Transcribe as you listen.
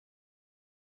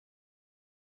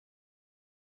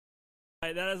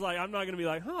That is like, I'm not going to be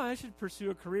like, I should pursue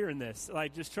a career in this.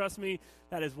 Like, just trust me,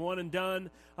 that is one and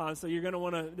done. So you're going to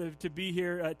want to be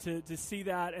here to see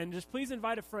that. And just please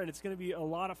invite a friend. It's going to be a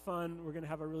lot of fun. We're going to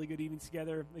have a really good evening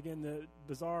together. Again, the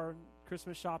bazaar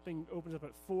Christmas shopping opens up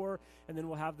at 4, and then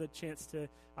we'll have the chance to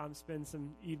spend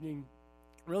some evening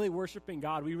really worshiping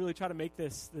God. We really try to make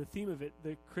this, the theme of it,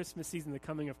 the Christmas season, the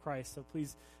coming of Christ. So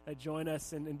please join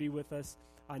us and be with us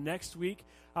next week.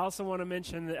 I also want to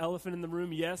mention the elephant in the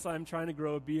room. Yes, I'm trying to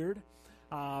grow a beard.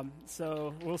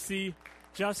 So we'll see.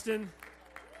 Justin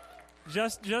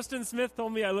Smith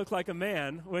told me I look like a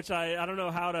man, which I don't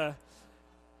know how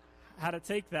to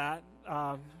take that.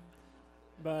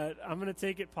 But I'm going to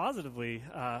take it positively.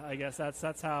 I guess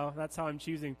that's how I'm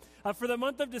choosing. For the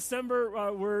month of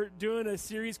December, we're doing a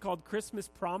series called Christmas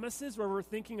Promises, where we're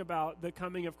thinking about the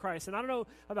coming of Christ. And I don't know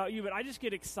about you, but I just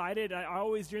get excited. I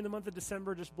always, during the month of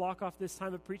December, just block off this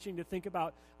time of preaching to think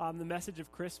about the message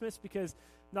of Christmas, because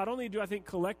not only do I think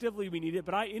collectively we need it,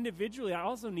 but I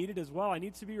also need it as well. I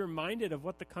need to be reminded of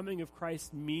what the coming of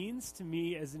Christ means to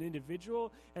me as an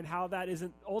individual and how that is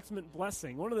an ultimate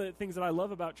blessing. One of the things that I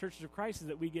love about Churches of Christ is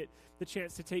that we get the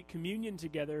chance to take communion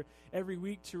together every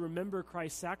week to remember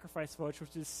Christ's sacrifice for us,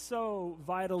 which is so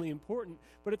vitally important.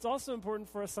 But it's also important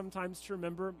for us sometimes to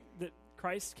remember that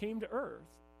Christ came to earth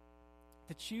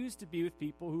to choose to be with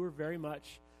people who are very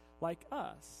much like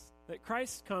us. That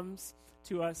Christ comes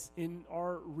to us in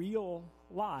our real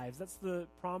lives. That's the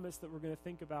promise that we're going to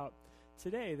think about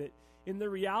today, that in the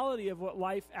reality of what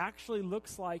life actually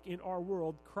looks like in our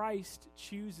world, Christ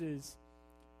chooses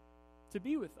to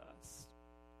be with us.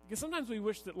 Because sometimes we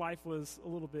wish that life was a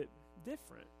little bit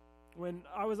different. When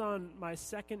I was on my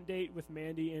second date with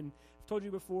Mandy, and I've told you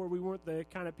before, we weren't the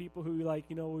kind of people who, we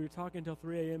were talking until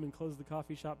 3 a.m. and closed the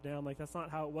coffee shop down. That's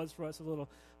not how it was for us. A little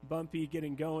bumpy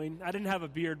getting going. I didn't have a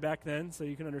beard back then, so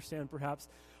you can understand perhaps.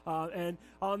 And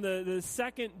on the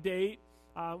second date,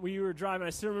 we were driving.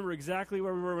 I still remember exactly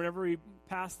where we were whenever we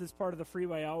passed this part of the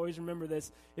freeway. I always remember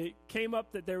this. It came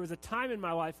up that there was a time in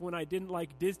my life when I didn't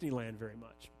like Disneyland very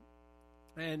much.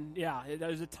 And yeah, there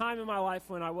was a time in my life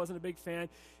when I wasn't a big fan.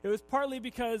 It was partly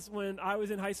because when I was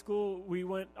in high school, we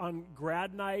went on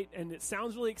grad night, and it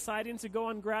sounds really exciting to go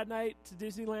on grad night to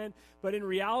Disneyland, but in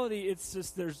reality, it's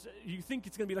just you think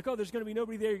it's going to be there's going to be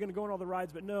nobody there, you're going to go on all the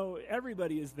rides, but no,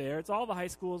 everybody is there. It's all the high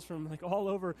schools from all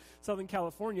over Southern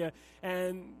California,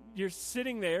 and you're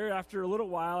sitting there after a little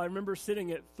while. I remember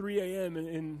sitting at 3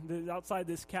 a.m. outside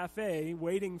this cafe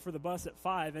waiting for the bus at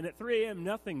 5, and at 3 a.m.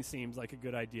 nothing seems like a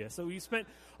good idea. So we spent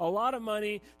a lot of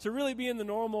money to really be in the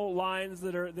normal lines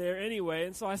that are there anyway.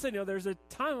 And so I said, there's a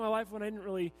time in my life when I didn't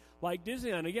really like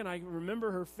Disneyland. Again, I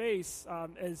remember her face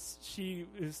as she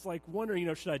is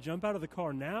wondering, should I jump out of the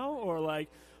car now, or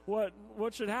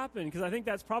what should happen? Because I think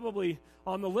that's probably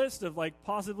on the list of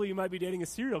possibly you might be dating a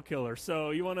serial killer.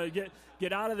 So you want to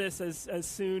get out of this as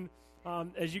soon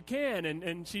as you can.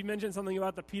 And she mentioned something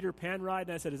about the Peter Pan ride,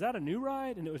 and I said, is that a new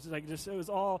ride? And it was it was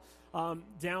all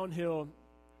downhill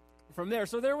from there.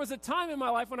 So there was a time in my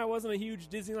life when I wasn't a huge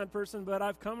Disneyland person, but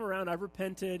I've come around. I've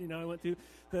repented. I went through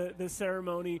the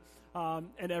ceremony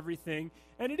and everything.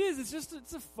 And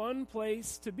it's a fun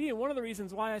place to be. And one of the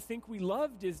reasons why I think we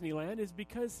love Disneyland is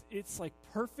because it's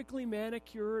perfectly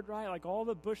manicured, right? All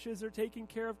the bushes are taken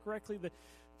care of correctly. The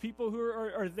people who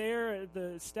are there,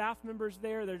 the staff members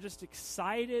there, they're just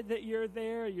excited that you're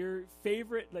there. Your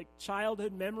favorite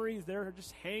childhood memories, they're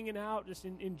just hanging out, just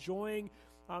enjoying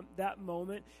that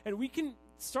moment. And we can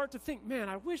start to think, man,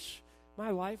 I wish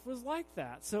my life was like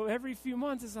that. So every few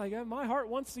months, it's my heart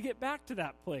wants to get back to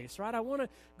that place, right? I want to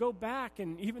go back,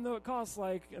 and even though it costs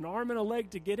an arm and a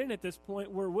leg to get in at this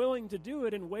point, we're willing to do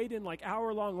it and wait in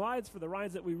hour-long lines for the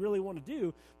rides that we really want to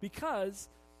do, because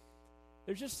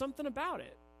there's just something about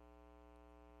it.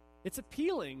 It's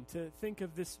appealing to think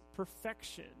of this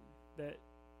perfection that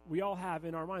we all have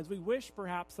in our minds. We wish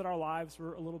perhaps that our lives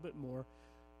were a little bit more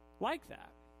like that.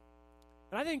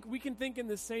 And I think we can think in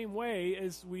the same way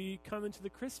as we come into the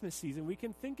Christmas season. We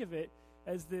can think of it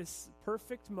as this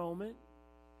perfect moment.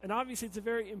 And obviously it's a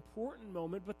very important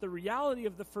moment, but the reality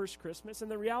of the first Christmas and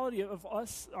the reality of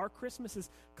us, our Christmases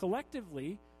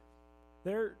collectively,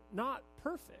 they're not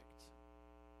perfect.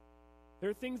 There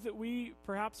are things that we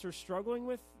perhaps are struggling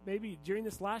with. Maybe during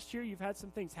this last year you've had some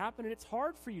things happen, and it's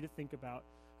hard for you to think about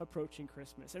approaching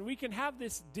Christmas. And we can have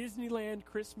this Disneyland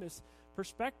Christmas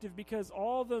perspective because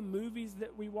all the movies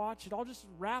that we watch, it all just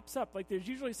wraps up. There's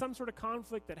usually some sort of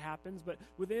conflict that happens, but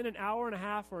within an hour and a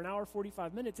half or an hour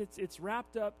 45 minutes, it's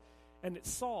wrapped up and it's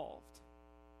solved.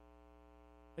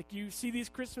 You see these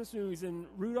Christmas movies, and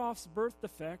Rudolph's birth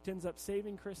defect ends up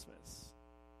saving Christmas.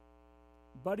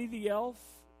 Buddy the Elf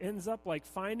ends up like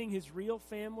finding his real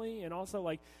family and also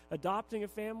like adopting a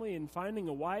family and finding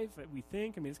a wife, we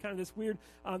think. I mean, it's kind of this weird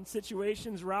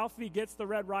situations. Ralphie gets the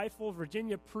red rifle.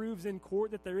 Virginia proves in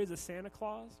court that there is a Santa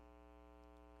Claus.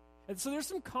 And so there's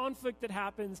some conflict that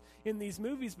happens in these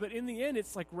movies, but in the end,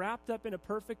 it's like wrapped up in a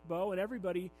perfect bow and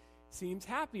everybody seems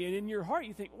happy. And in your heart,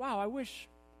 you think, wow, I wish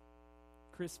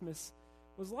Christmas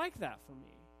was like that for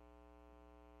me.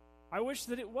 I wish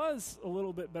that it was a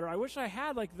little bit better. I wish I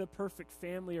had like the perfect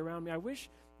family around me. I wish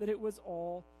that it was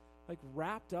all like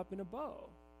wrapped up in a bow.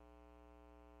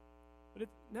 But it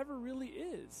never really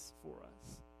is for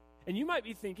us. And you might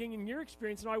be thinking in your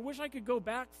experience, I wish I could go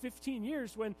back 15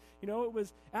 years when, it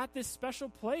was at this special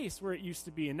place where it used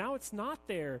to be, and now it's not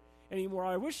there anymore.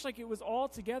 I wish like it was all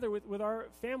together with our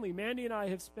family. Mandy and I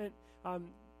have spent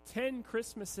 10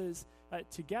 Christmases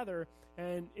together,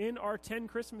 and in our 10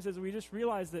 Christmases, we just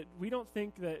realized that we don't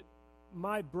think that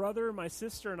my brother, my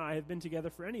sister, and I have been together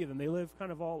for any of them. They live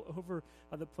kind of all over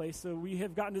the place, so we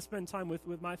have gotten to spend time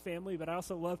with my family, but I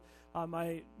also love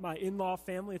my in-law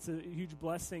family. It's a huge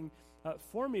blessing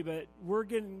for me, but we're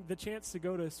getting the chance to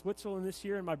go to Switzerland this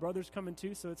year, and my brother's coming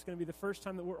too, so it's going to be the first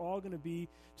time that we're all going to be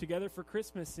together for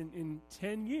Christmas in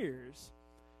 10 years.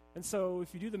 And so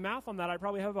if you do the math on that, I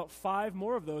probably have about 5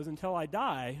 more of those until I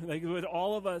die, like with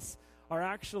all of us are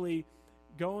actually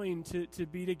going to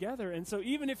be together. And so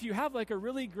even if you have like a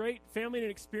really great family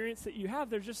and experience that you have,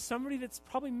 there's just somebody that's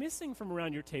probably missing from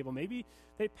around your table. Maybe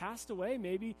they passed away.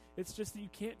 Maybe it's just that you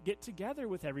can't get together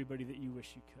with everybody that you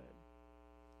wish you could.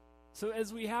 So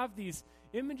as we have these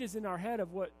images in our head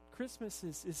of what Christmas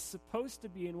is supposed to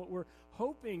be and what we're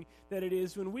hoping that it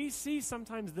is, when we see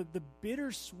sometimes the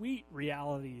bittersweet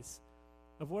realities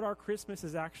of what our Christmas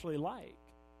is actually like,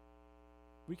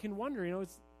 we can wonder,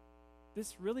 is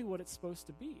this really what it's supposed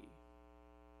to be?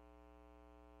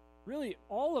 Really,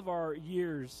 all of our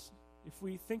years, if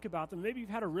we think about them, maybe you've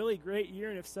had a really great year,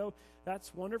 and if so,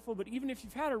 that's wonderful. But even if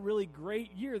you've had a really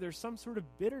great year, there's some sort of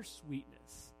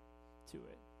bittersweetness to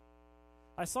it.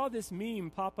 I saw this meme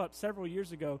pop up several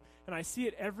years ago, and I see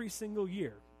it every single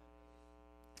year.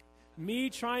 Me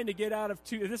trying to get out of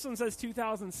this one says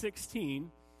 2016.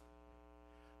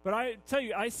 But I tell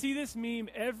you, I see this meme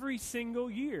every single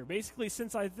year, basically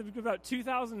since I think about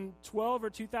 2012 or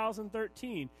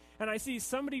 2013. And I see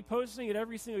somebody posting it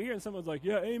every single year, and someone's like,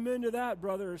 yeah, amen to that,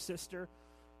 brother or sister.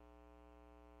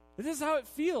 This is how it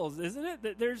feels, isn't it?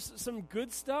 That there's some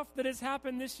good stuff that has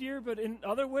happened this year, but in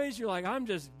other ways, you're like, I'm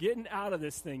just getting out of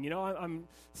this thing. I'm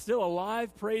still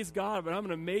alive, praise God, but I'm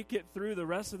going to make it through the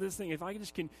rest of this thing. If I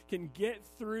just can get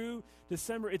through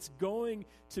December, it's going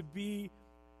to be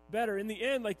better. In the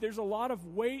end, like there's a lot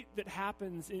of weight that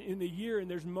happens in the year,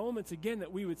 and there's moments again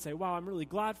that we would say, wow, I'm really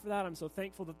glad for that. I'm so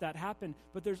thankful that happened.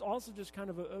 But there's also just kind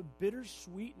of a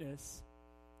bittersweetness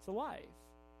to life.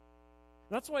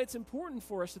 And that's why it's important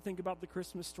for us to think about the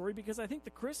Christmas story, because I think the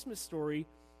Christmas story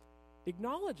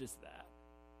acknowledges that.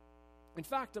 In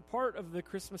fact, a part of the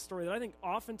Christmas story that I think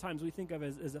oftentimes we think of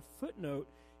as a footnote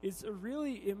is a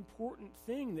really important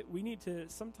thing that we need to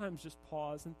sometimes just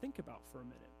pause and think about for a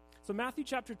minute. So Matthew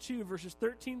chapter 2, verses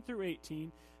 13 through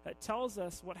 18, tells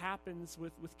us what happens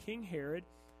with King Herod.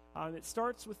 It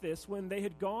starts with this. When they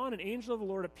had gone, an angel of the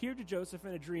Lord appeared to Joseph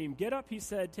in a dream. Get up, he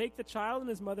said, take the child and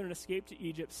his mother and escape to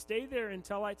Egypt. Stay there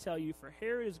until I tell you, for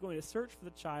Herod is going to search for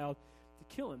the child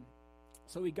to kill him.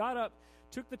 So he got up,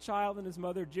 took the child and his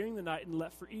mother during the night, and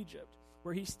left for Egypt,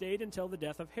 where he stayed until the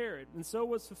death of Herod. And so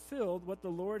was fulfilled what the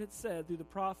Lord had said through the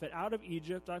prophet, out of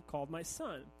Egypt I've called my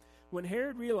son. When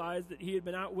Herod realized that he had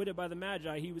been outwitted by the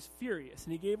Magi, he was furious,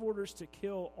 and he gave orders to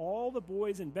kill all the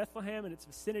boys in Bethlehem and its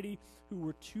vicinity who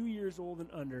were 2 years old and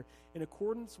under, in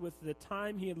accordance with the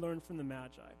time he had learned from the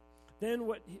Magi. Then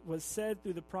what was said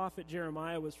through the prophet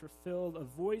Jeremiah was fulfilled. A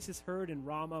voice is heard in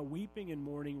Ramah, weeping and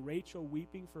mourning, Rachel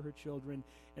weeping for her children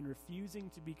and refusing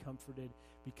to be comforted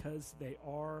because they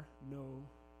are no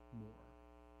more.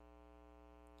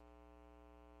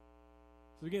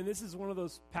 So again, this is one of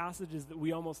those passages that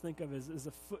we almost think of as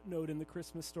a footnote in the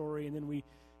Christmas story, and then we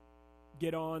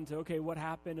get on to, okay, what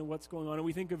happened and what's going on. And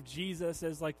we think of Jesus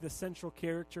as like the central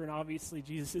character, and obviously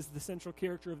Jesus is the central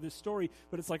character of this story,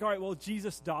 but it's like, all right, well,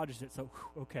 Jesus dodges it, so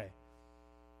okay.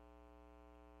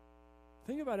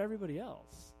 Think about everybody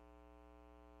else.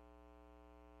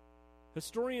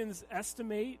 Historians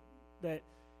estimate that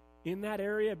in that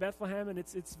area, Bethlehem and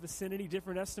its vicinity,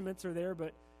 different estimates are there,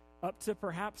 but up to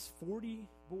perhaps 40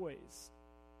 boys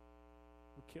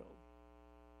were killed.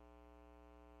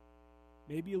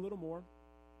 Maybe a little more,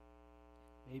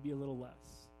 maybe a little less.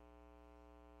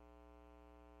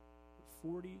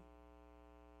 But 40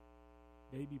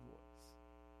 baby boys.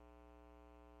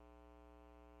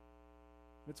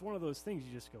 It's one of those things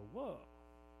you just go, whoa,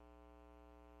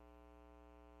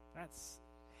 that's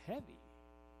heavy.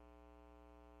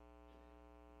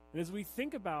 And as we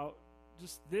think about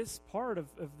just this part of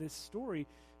this story,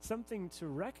 something to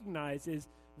recognize is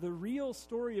the real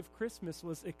story of Christmas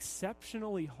was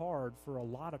exceptionally hard for a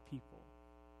lot of people.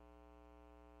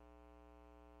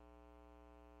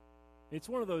 It's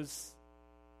one of those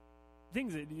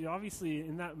things that, obviously,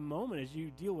 in that moment, as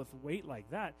you deal with weight like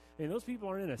that, those people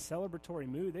aren't in a celebratory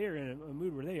mood. They are in a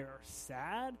mood where they are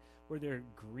sad, where they're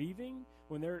grieving,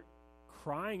 when they're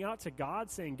crying out to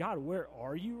God, saying, God, where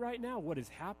are you right now? What is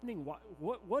happening?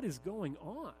 What is going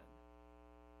on?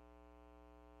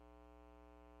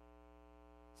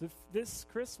 So if this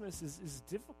Christmas is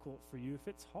difficult for you, if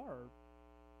it's hard,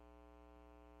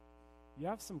 you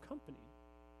have some company.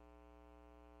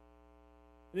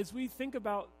 And as we think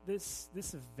about this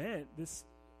event, this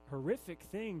horrific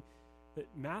thing that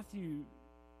Matthew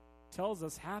tells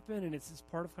us happened, and it's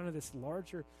part of kind of this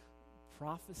larger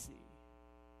prophecy,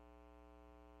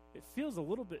 it feels a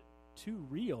little bit too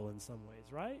real in some ways,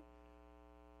 right?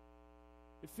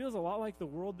 It feels a lot like the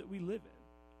world that we live in.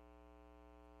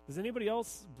 Does anybody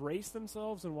else brace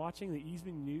themselves in watching the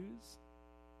evening news?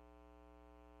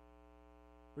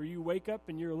 Or you wake up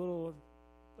and you're a little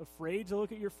afraid to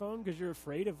look at your phone because you're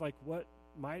afraid of what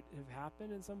might have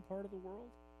happened in some part of the world?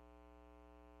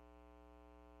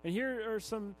 And here are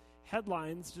some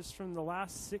headlines just from the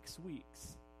last 6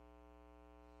 weeks.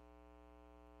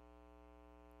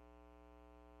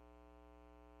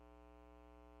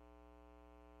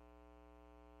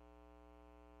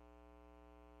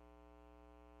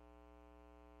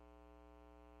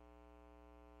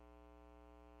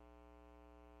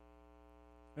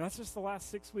 And that's just the last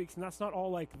 6 weeks, and that's not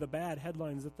all the bad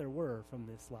headlines that there were from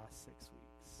this last 6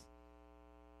 weeks.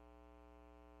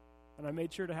 And I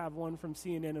made sure to have one from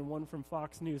CNN and one from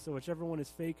Fox News, so whichever one is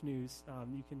fake news,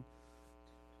 you can...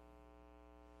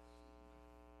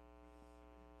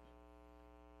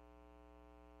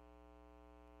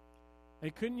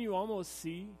 And couldn't you almost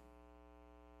see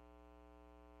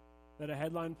that a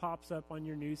headline pops up on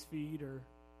your news feed, or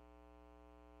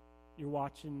you're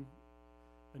watching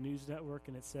a news network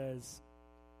and it says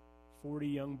 40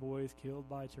 young boys killed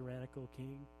by tyrannical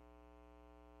king?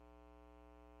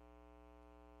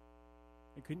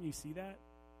 And couldn't you see that?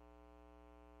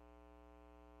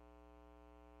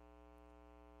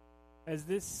 As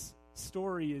this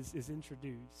story is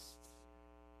introduced,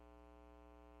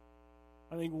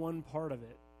 I think one part of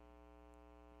it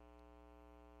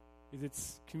is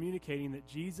it's communicating that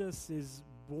Jesus is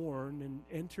born and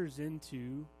enters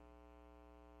into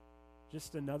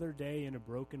just another day in a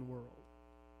broken world.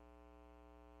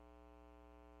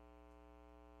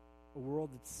 A world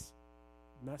that's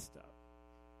messed up.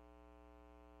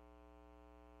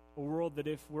 A world that,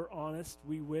 if we're honest,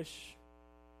 we wish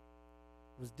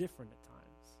was different at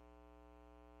times.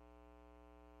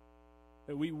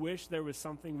 That we wish there was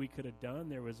something we could have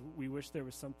done. We wish there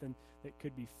was something that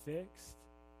could be fixed.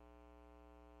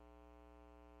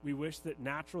 We wish that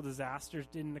natural disasters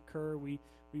didn't occur. We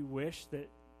wish that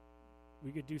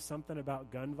we could do something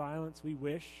about gun violence. We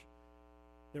wish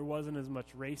there wasn't as much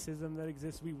racism that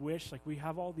exists. We wish, we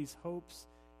have all these hopes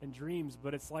and dreams,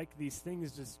 but it's like these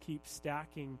things just keep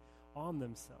stacking on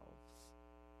themselves.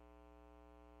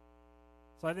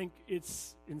 So I think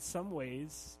it's, in some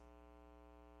ways,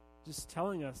 just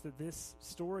telling us that this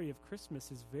story of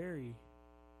Christmas is very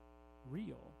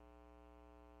real.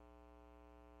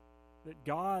 That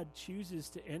God chooses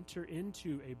to enter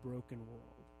into a broken world.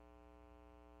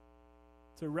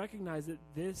 To recognize that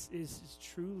this is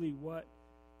truly what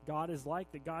God is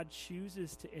like, that God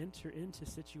chooses to enter into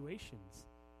situations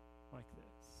like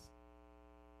this.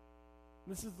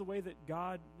 And this is the way that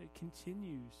God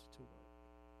continues to work.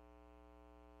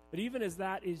 But even as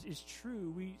that is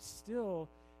true, we still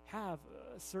have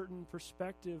a certain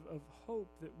perspective of hope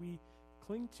that we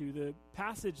cling to. The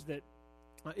passage that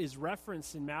is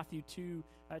referenced in Matthew 2,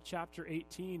 chapter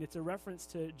 18, it's a reference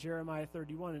to Jeremiah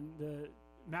 31, and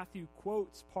Matthew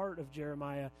quotes part of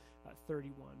Jeremiah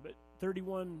 31, but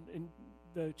 31 in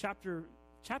the chapter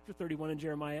 31 in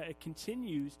Jeremiah, it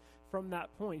continues from that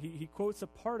point. He quotes a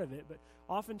part of it, but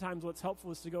oftentimes what's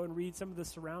helpful is to go and read some of the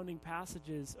surrounding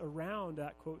passages around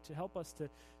that quote to help us to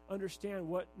understand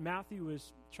what Matthew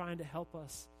is trying to help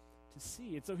us to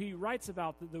see. And so he writes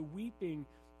about the weeping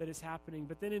that is happening,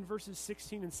 but then in verses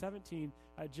 16 and 17,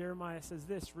 Jeremiah says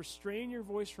this: "Restrain your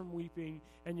voice from weeping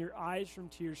and your eyes from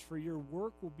tears, for your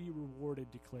work will be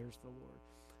rewarded, declares the Lord.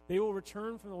 They will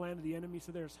return from the land of the enemy,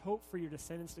 so there's hope for your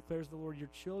descendants, declares the Lord. Your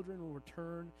children will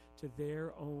return to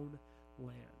their own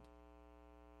land."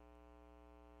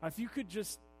 If you could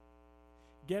just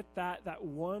get that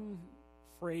one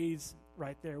phrase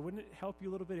right there, wouldn't it help you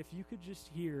a little bit if you could just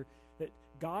hear that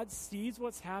God sees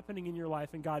what's happening in your life,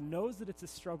 and God knows that it's a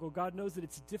struggle. God knows that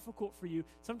it's difficult for you.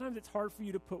 Sometimes it's hard for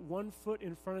you to put one foot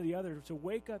in front of the other, to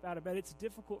wake up out of bed. It's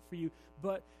difficult for you,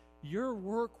 but your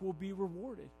work will be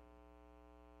rewarded.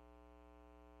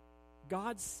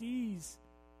 God sees,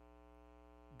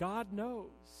 God knows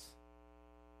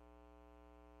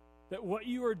that what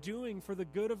you are doing for the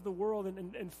good of the world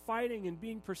and fighting and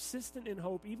being persistent in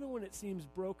hope, even when it seems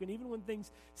broken, even when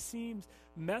things seem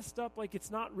messed up, like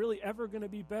it's not really ever going to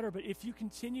be better. But if you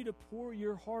continue to pour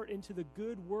your heart into the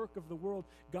good work of the world,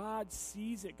 God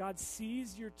sees it. God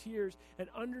sees your tears and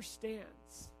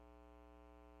understands.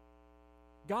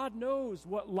 God knows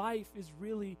what life is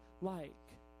really like.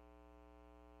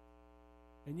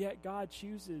 And yet God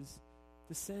chooses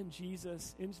to send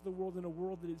Jesus into the world, in a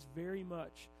world that is very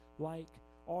much like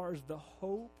ours. The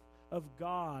hope of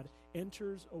God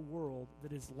enters a world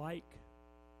that is like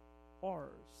ours.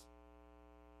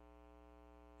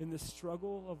 In the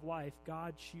struggle of life,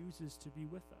 God chooses to be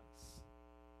with us.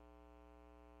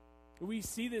 We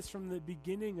see this from the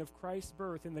beginning of Christ's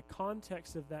birth, in the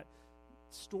context of that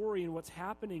story and what's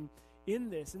happening in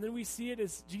this. And then we see it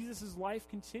as Jesus' life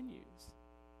continues.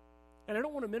 And I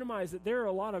don't want to minimize that there are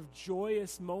a lot of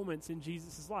joyous moments in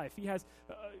Jesus' life. He has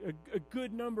a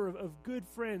good number of good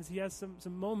friends. He has some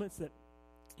moments that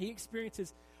he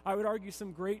experiences, I would argue,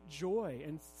 some great joy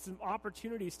and some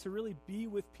opportunities to really be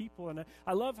with people. And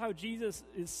I love how Jesus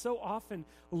is so often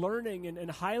learning and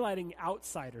highlighting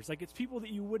outsiders. Like, it's people that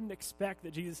you wouldn't expect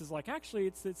that Jesus is like, actually,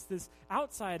 it's this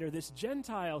outsider, this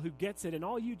Gentile who gets it, and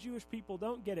all you Jewish people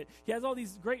don't get it. He has all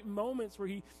these great moments where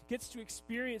he gets to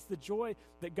experience the joy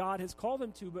that God has called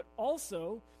him to, but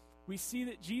also we see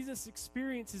that Jesus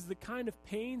experiences the kind of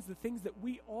pains, the things that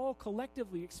we all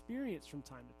collectively experience from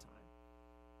time to time.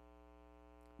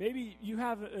 Maybe you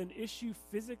have an issue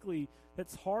physically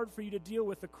that's hard for you to deal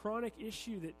with, a chronic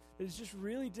issue that is just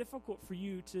really difficult for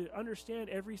you to understand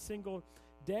every single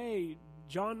day.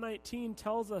 John 19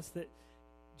 tells us that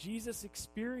Jesus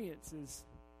experiences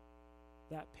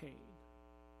that pain.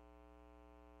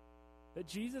 That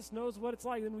Jesus knows what it's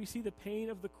like. Then we see the pain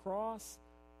of the cross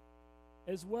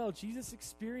as well. Jesus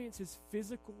experiences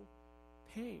physical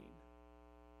pain.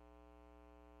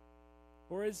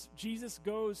 Or as Jesus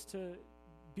goes to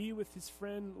be with his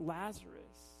friend Lazarus,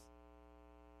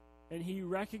 and he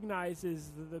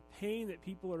recognizes the pain that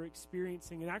people are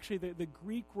experiencing. And actually the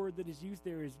Greek word that is used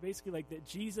there is basically like that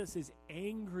Jesus is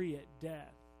angry at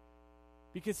death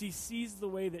because he sees the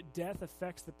way that death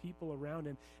affects the people around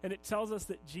him. And it tells us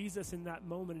that Jesus, in that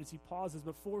moment, as he pauses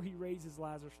before he raises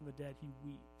Lazarus from the dead, he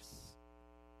weeps.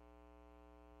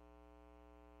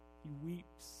 He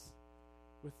weeps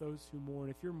with those who mourn.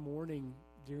 If you're mourning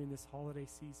during this holiday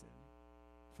season,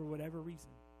 for whatever reason,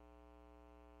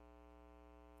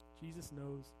 Jesus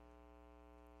knows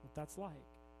what that's like.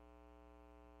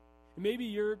 And maybe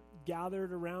you're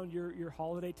gathered around your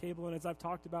holiday table, and as I've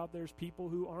talked about, there's people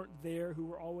who aren't there, who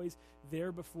were always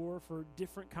there before for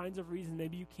different kinds of reasons.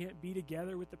 Maybe you can't be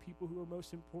together with the people who are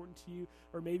most important to you,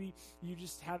 or maybe you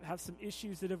just have some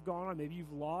issues that have gone on. Maybe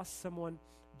you've lost someone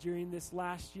during this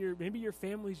last year. Maybe your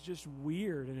family's just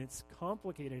weird, and it's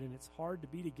complicated, and it's hard to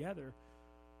be together.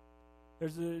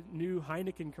 There's a new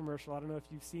Heineken commercial. I don't know if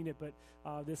you've seen it, but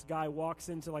this guy walks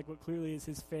into like what clearly is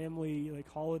his family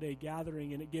like holiday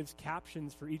gathering, and it gives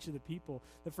captions for each of the people.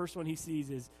 The first one he sees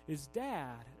is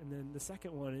dad, and then the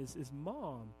second one is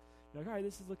mom. You're like, all right,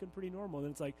 this is looking pretty normal. And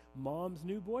then it's like mom's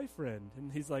new boyfriend,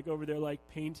 and he's like over there like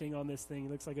painting on this thing. He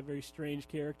looks like a very strange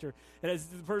character. And as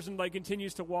the person like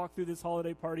continues to walk through this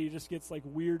holiday party, it just gets like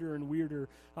weirder and weirder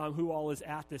who all is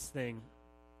at this thing.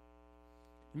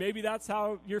 Maybe that's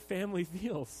how your family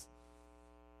feels.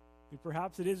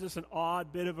 Perhaps it is just an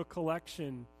odd bit of a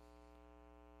collection.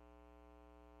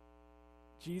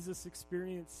 Jesus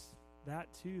experienced that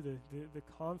too, the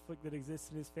conflict that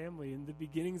exists in his family. In the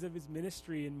beginnings of his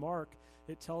ministry in Mark,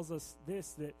 it tells us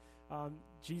this, that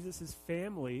Jesus'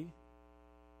 family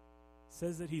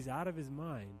says that he's out of his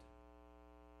mind.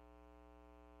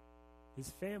 His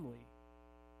family.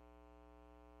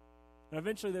 And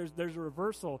eventually there's a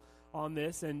reversal on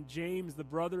this, and James, the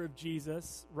brother of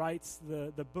Jesus, writes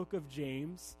the book of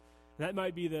James. And that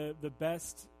might be the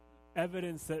best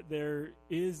evidence that there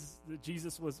is, that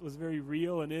Jesus was very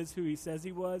real and is who he says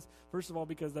he was. First of all,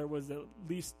 because there was at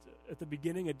least at the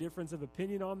beginning a difference of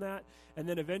opinion on that, and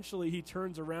then eventually he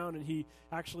turns around and he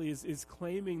actually is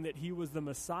claiming that he was the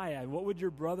Messiah. And what would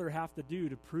your brother have to do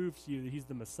to prove to you that he's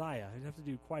the Messiah? He'd have to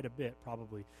do quite a bit,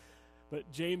 probably. But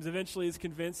James eventually is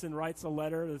convinced and writes a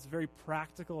letter that's very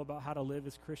practical about how to live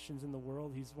as Christians in the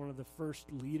world. He's one of the first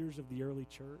leaders of the early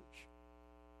church.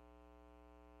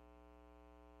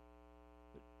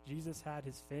 But Jesus had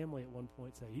his family at one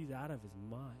point say, he's out of his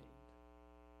mind.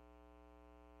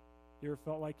 You ever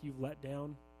felt like you've let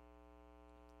down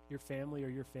your family or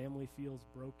your family feels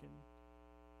broken?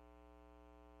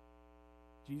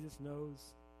 Jesus knows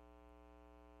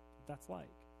what that's like.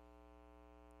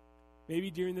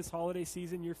 Maybe during this holiday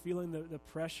season, you're feeling the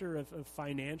pressure of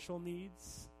financial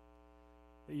needs,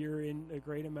 that you're in a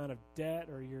great amount of debt,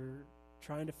 or you're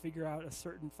trying to figure out a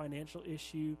certain financial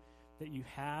issue that you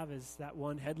have. As that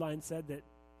one headline said, that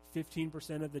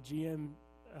 15% of the GM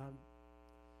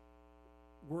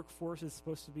workforce is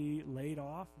supposed to be laid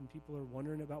off, and people are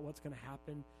wondering about what's going to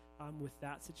happen with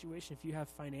that situation. If you have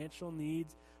financial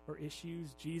needs or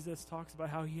issues, Jesus talks about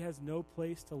how he has no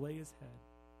place to lay his head.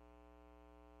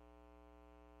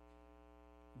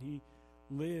 He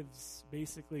lives,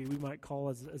 basically, we might call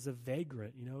as a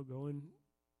vagrant, going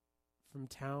from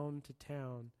town to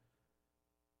town,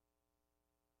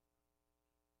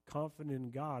 confident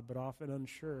in God, but often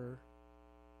unsure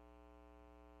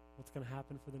what's going to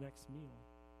happen for the next meal.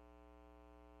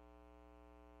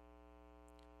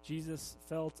 Jesus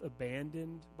felt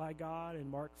abandoned by God in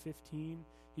Mark 15.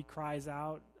 He cries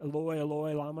out, Eloi,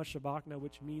 Eloi, lama sabachthani,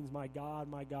 which means, my God,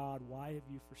 why have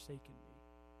you forsaken me?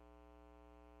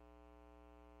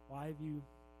 Why have you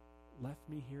left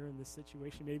me here in this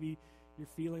situation? Maybe you're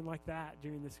feeling like that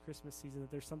during this Christmas season,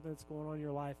 that there's something that's going on in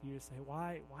your life, and you just say,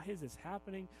 why is this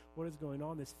happening? What is going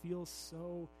on? This feels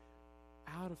so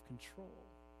out of control.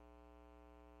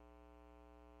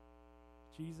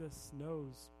 Jesus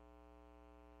knows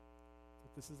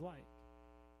what this is like.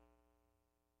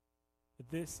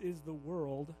 That this is the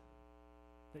world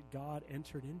that God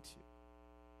entered into.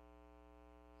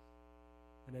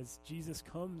 And as Jesus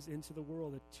comes into the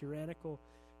world, a tyrannical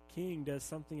king does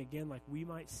something again like we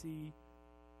might see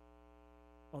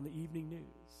on the evening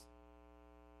news.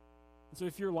 And so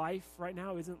if your life right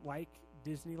now isn't like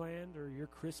Disneyland, or your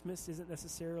Christmas isn't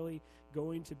necessarily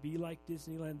going to be like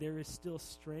Disneyland, there is still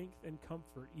strength and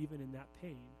comfort even in that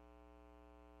pain.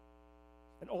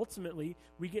 And ultimately,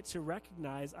 we get to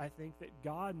recognize, I think, that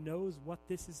God knows what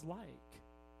this is like.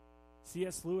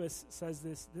 C.S. Lewis says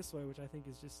this way, which I think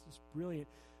is just brilliant.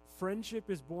 Friendship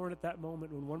is born at that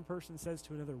moment when one person says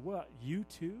to another, what, you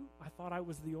too? I thought I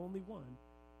was the only one.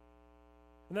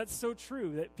 And that's so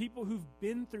true, that people who've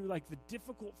been through like the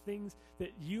difficult things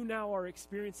that you now are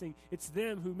experiencing, it's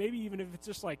them who, maybe even if it's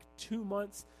just like 2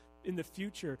 months in the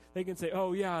future, they can say,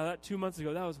 oh yeah, that 2 months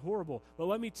ago, that was horrible. But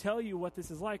let me tell you what this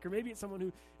is like. Or maybe it's someone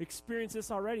who experienced this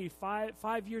already,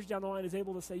 five years down the line is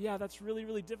able to say, yeah, that's really,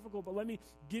 really difficult, but let me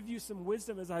give you some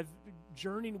wisdom as I've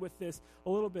journeyed with this a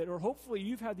little bit. Or hopefully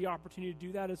you've had the opportunity to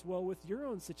do that as well with your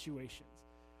own situations.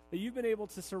 That you've been able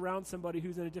to surround somebody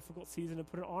who's in a difficult season and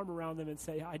put an arm around them and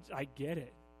say, I get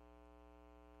it.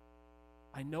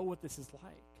 I know what this is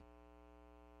like.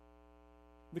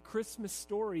 The Christmas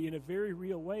story, in a very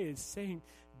real way, is saying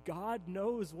God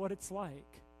knows what it's like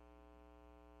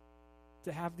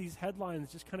to have these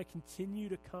headlines just kind of continue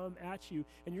to come at you,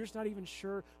 and you're just not even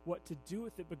sure what to do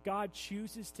with it, but God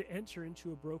chooses to enter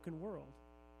into a broken world.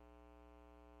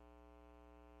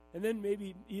 And then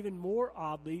maybe even more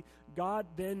oddly, God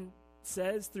then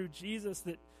says through Jesus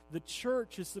that the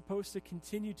church is supposed to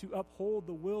continue to uphold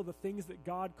the will, the things that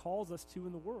God calls us to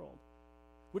in the world.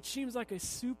 Which seems like a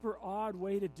super odd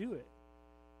way to do it.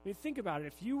 I mean, think about it.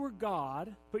 If you were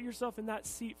God, put yourself in that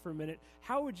seat for a minute,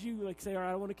 how would you say, all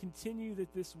right, I want to continue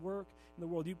this work in the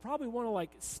world? You'd probably want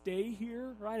to stay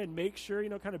here, right, and make sure,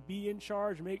 kind of be in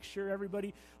charge, make sure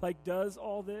everybody does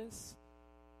all this.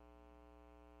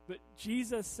 But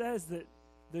Jesus says that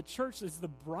the church is the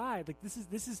bride. This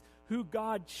is who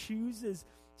God chooses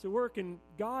to work, and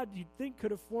God, you'd think, could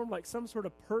have formed some sort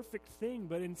of perfect thing,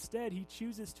 but instead he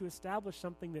chooses to establish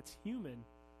something that's human,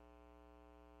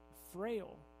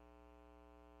 frail,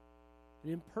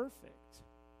 and imperfect.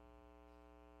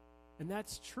 And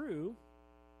that's true.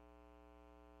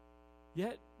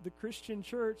 Yet the Christian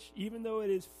church, even though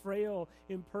it is frail,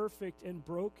 imperfect, and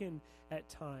broken at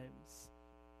times,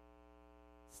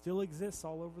 still exists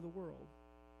all over the world.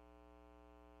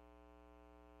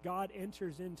 God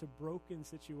enters into broken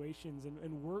situations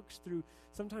and works through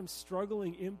sometimes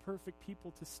struggling, imperfect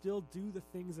people to still do the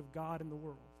things of God in the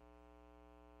world.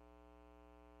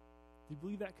 Do you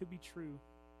believe that could be true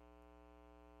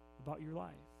about your life?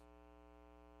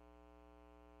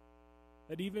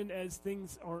 That even as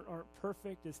things aren't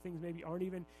perfect, as things maybe aren't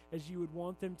even as you would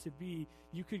want them to be,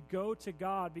 you could go to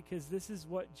God because this is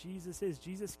what Jesus is.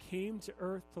 Jesus came to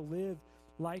earth to live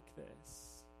like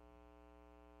this,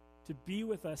 to be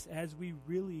with us as we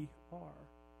really are.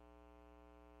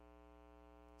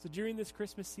 So during this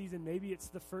Christmas season, maybe it's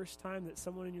the first time that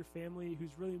someone in your family who's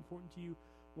really important to you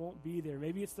won't be there.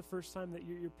 Maybe it's the first time that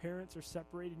your parents are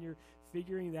separated and you're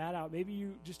figuring that out. Maybe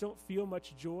you just don't feel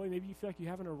much joy. Maybe you feel like you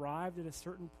haven't arrived at a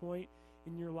certain point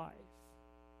in your life.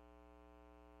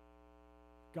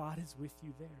 God is with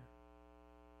you there.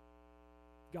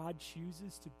 God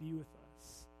chooses to be with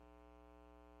us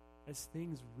as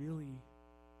things really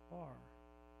are.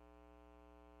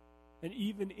 And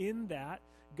even in that,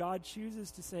 God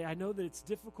chooses to say, I know that it's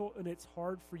difficult and it's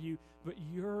hard for you, but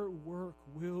your work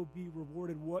will be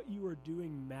rewarded. What you are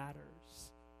doing matters.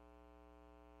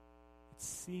 It's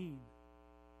seen.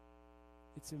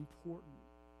 It's important.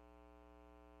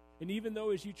 And even though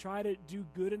as you try to do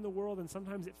good in the world, and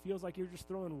sometimes it feels like you're just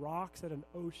throwing rocks at an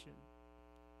ocean,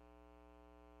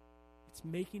 it's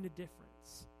making a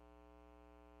difference.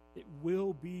 It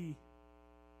will be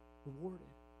rewarded.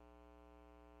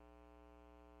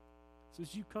 So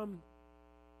as you come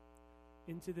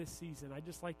into this season, I'd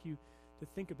just like you to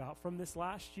think about, from this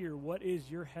last year, what is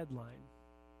your headline?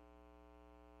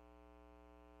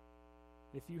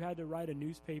 If you had to write a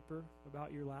newspaper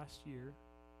about your last year,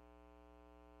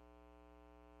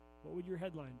 what would your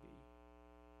headline be?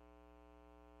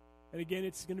 And again,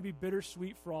 it's going to be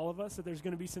bittersweet for all of us, that there's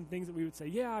going to be some things that we would say,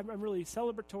 yeah, I'm really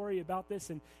celebratory about this,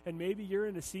 and maybe you're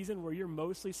in a season where you're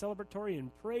mostly celebratory,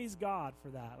 and praise God for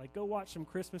that. Like, go watch some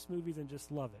Christmas movies and just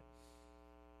love it.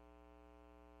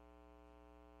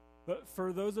 But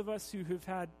for those of us who have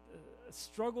had a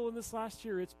struggle in this last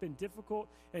year, it's been difficult,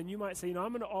 and you might say, I'm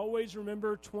going to always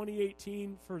remember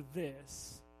 2018 for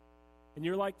this. And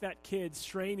you're like that kid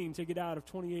straining to get out of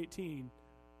 2018.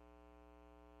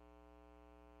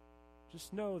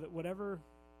 Just know that whatever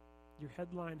your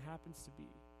headline happens to be,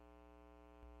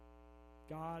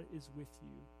 God is with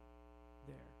you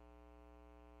there.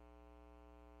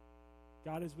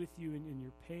 God is with you in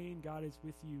your pain. God is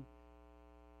with you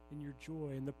in your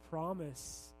joy. And the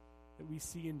promise that we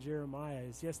see in Jeremiah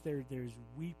is, yes, there's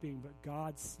weeping, but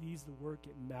God sees the work.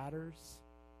 It matters.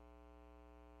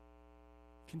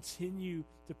 Continue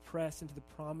to press into the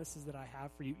promises that I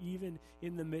have for you, even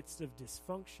in the midst of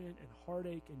dysfunction and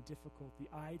heartache and difficulty.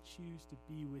 I choose to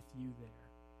be with you there.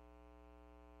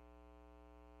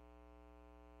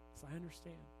 So I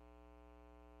understand.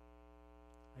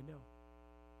 I know.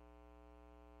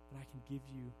 And I can give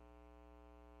you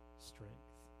strength.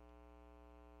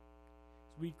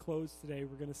 As we close today,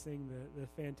 we're going to sing the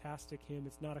fantastic hymn.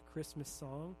 It's not a Christmas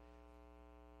song,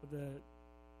 but the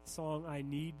song, I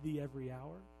Need Thee Every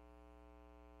Hour.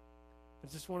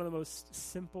 It's just one of the most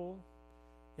simple,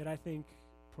 yet I think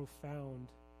profound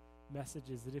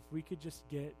messages that if we could just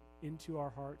get into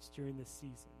our hearts during this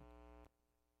season,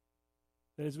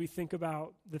 that as we think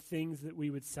about the things that we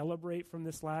would celebrate from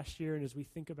this last year, and as we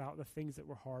think about the things that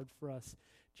were hard for us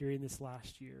during this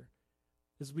last year,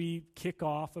 as we kick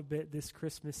off a bit this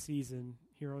Christmas season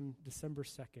here on December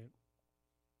 2nd,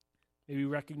 may we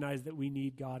recognize that we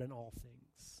need God in all things.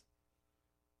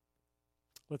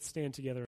 Let's stand together.